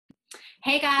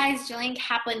Hey guys, Jillian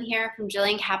Kaplan here from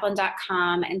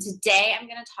JillianKaplan.com, and today I'm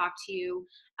going to talk to you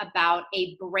about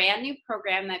a brand new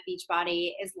program that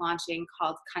Beachbody is launching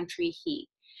called Country Heat.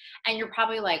 And you're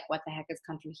probably like, what the heck is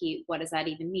Country Heat? What does that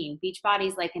even mean? Beachbody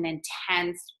is like an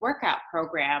intense workout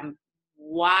program.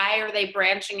 Why are they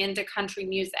branching into country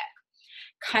music?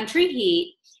 Country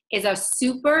Heat is a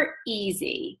super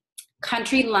easy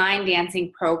country line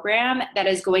dancing program that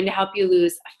is going to help you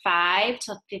lose 5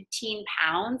 to 15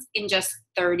 pounds in just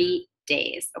 30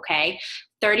 days, okay?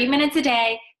 30 minutes a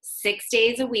day, 6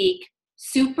 days a week,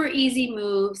 super easy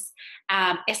moves.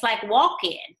 It's like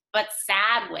walking, but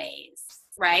sad ways,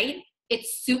 right?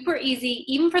 It's super easy,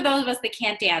 even for those of us that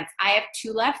can't dance. I have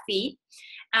 2 left feet.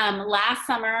 Last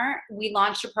summer, we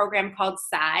launched a program called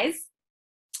Size,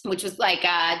 which was like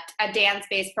a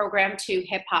dance-based program to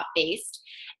hip-hop based.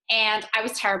 And I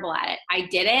was terrible at it. I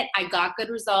did it. I got good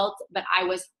results, but I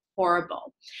was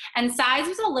horrible. And Size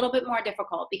was a little bit more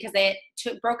difficult because it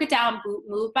broke it down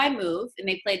move by move, and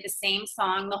they played the same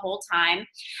song the whole time.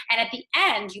 And at the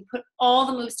end, you put all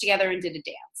the moves together and did a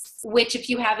dance, which if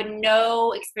you have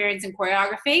no experience in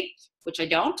choreography, which I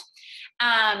don't,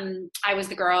 I was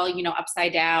the girl,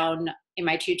 upside down in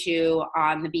my tutu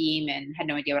on the beam and had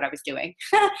no idea what I was doing.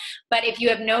 But if you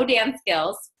have no dance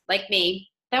skills, like me,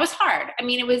 that was hard. I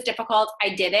mean, it was difficult.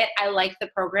 I did it. I liked the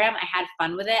program. I had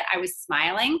fun with it. I was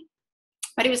smiling,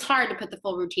 but it was hard to put the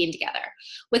full routine together.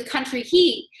 With Country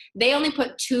Heat, they only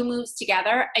put 2 moves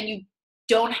together, and you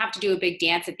don't have to do a big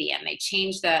dance at the end.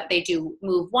 They do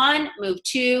move 1, move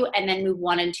 2, and then move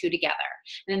 1 and 2 together.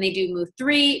 And then they do move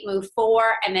 3, move 4,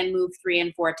 and then move 3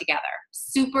 and 4 together.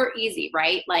 Super easy,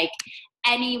 right? Like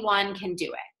anyone can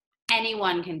do it.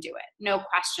 Anyone can do it. No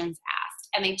questions asked.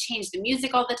 And they change the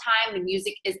music all the time. The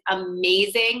music is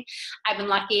amazing. I've been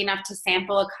lucky enough to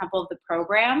sample a couple of the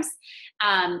programs.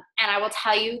 And I will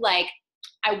tell you,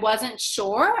 I wasn't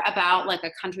sure about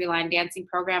a country line dancing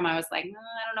program. I was like, I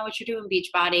don't know what you're doing,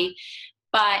 Beachbody.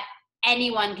 But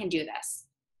anyone can do this,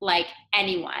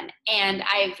 anyone. And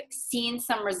I've seen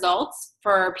some results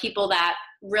for people that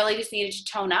really just needed to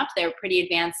tone up. They were pretty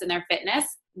advanced in their fitness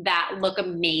that look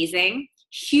amazing.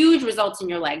 Huge results in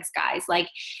your legs, guys.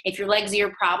 If your legs are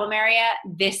your problem area,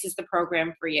 this is the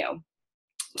program for you.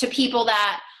 To people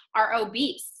that are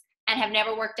obese and have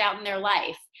never worked out in their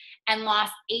life and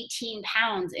lost 18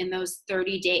 pounds in those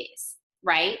 30 days,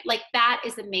 right? That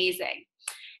is amazing.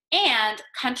 And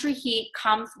Country Heat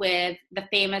comes with the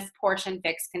famous Portion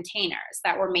Fix containers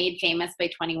that were made famous by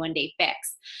 21 Day Fix.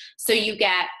 So you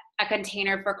get a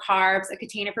container for carbs, a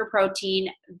container for protein,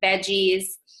 veggies,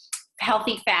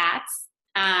 healthy fats,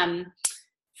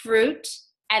 fruit,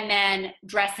 and then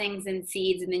dressings and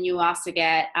seeds. And then you also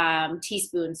get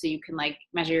teaspoons so you can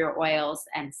measure your oils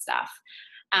and stuff.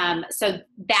 So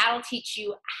that'll teach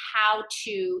you how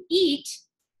to eat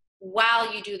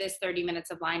while you do this 30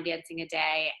 minutes of line dancing a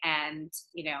day and,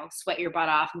 sweat your butt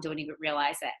off and don't even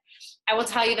realize it. I will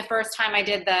tell you, the first time I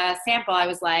did the sample, I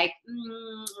was like,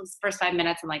 it was the first 5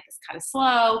 minutes, I'm like, this is kind of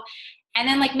slow. And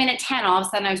then minute 10, all of a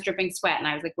sudden I was dripping sweat and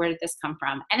I was like, where did this come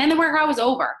from? And then the workout was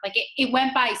over. It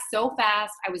went by so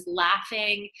fast. I was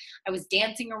laughing. I was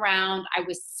dancing around. I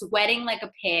was sweating like a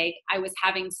pig. I was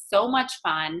having so much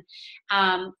fun.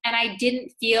 And I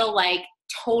didn't feel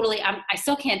totally, I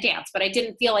still can't dance, but I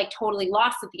didn't feel totally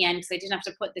lost at the end because I didn't have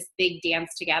to put this big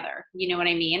dance together. You know what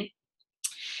I mean?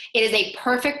 It is a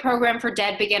perfect program for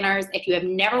dead beginners. If you have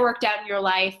never worked out in your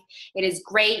life, it is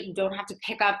great. You don't have to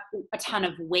pick up a ton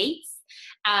of weights.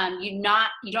 You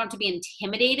don't have to be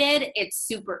intimidated. It's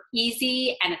super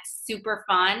easy and it's super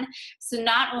fun. So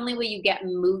not only will you get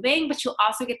moving, but you'll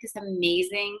also get this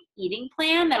amazing eating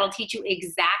plan that'll teach you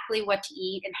exactly what to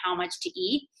eat and how much to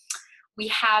eat. We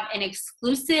have an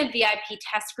exclusive VIP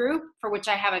test group for which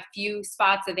I have a few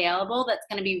spots available that's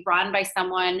going to be run by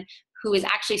someone who is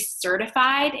actually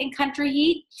certified in Country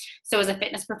Heat. So as a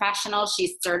fitness professional,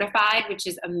 she's certified, which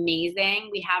is amazing.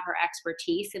 We have her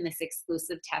expertise in this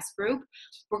exclusive test group.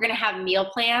 We're gonna have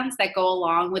meal plans that go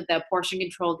along with the portion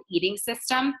controlled eating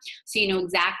system. So you know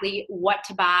exactly what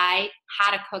to buy,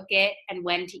 how to cook it, and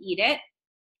when to eat it.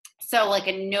 So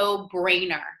a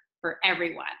no-brainer for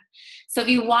everyone. So if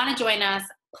you wanna join us,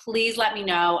 please let me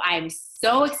know. I'm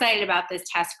so excited about this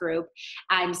test group.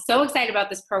 I'm so excited about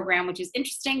this program, which is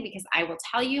interesting because I will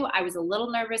tell you, I was a little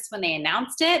nervous when they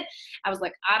announced it. I was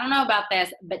like, I don't know about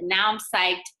this, but now I'm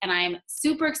psyched and I'm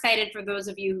super excited for those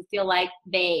of you who feel like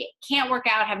they can't work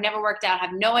out, have never worked out,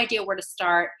 have no idea where to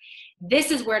start.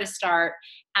 This is where to start.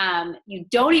 You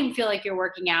don't even feel like you're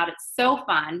working out. It's so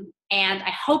fun. And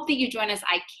I hope that you join us.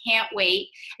 I can't wait.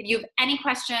 If you have any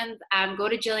questions, go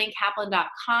to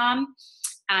JillianKaplan.com.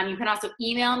 You can also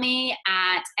email me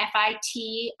at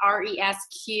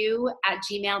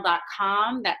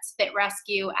fitresq@gmail.com. That's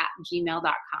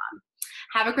fitrescue@gmail.com.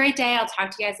 Have a great day. I'll talk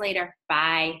to you guys later.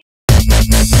 Bye.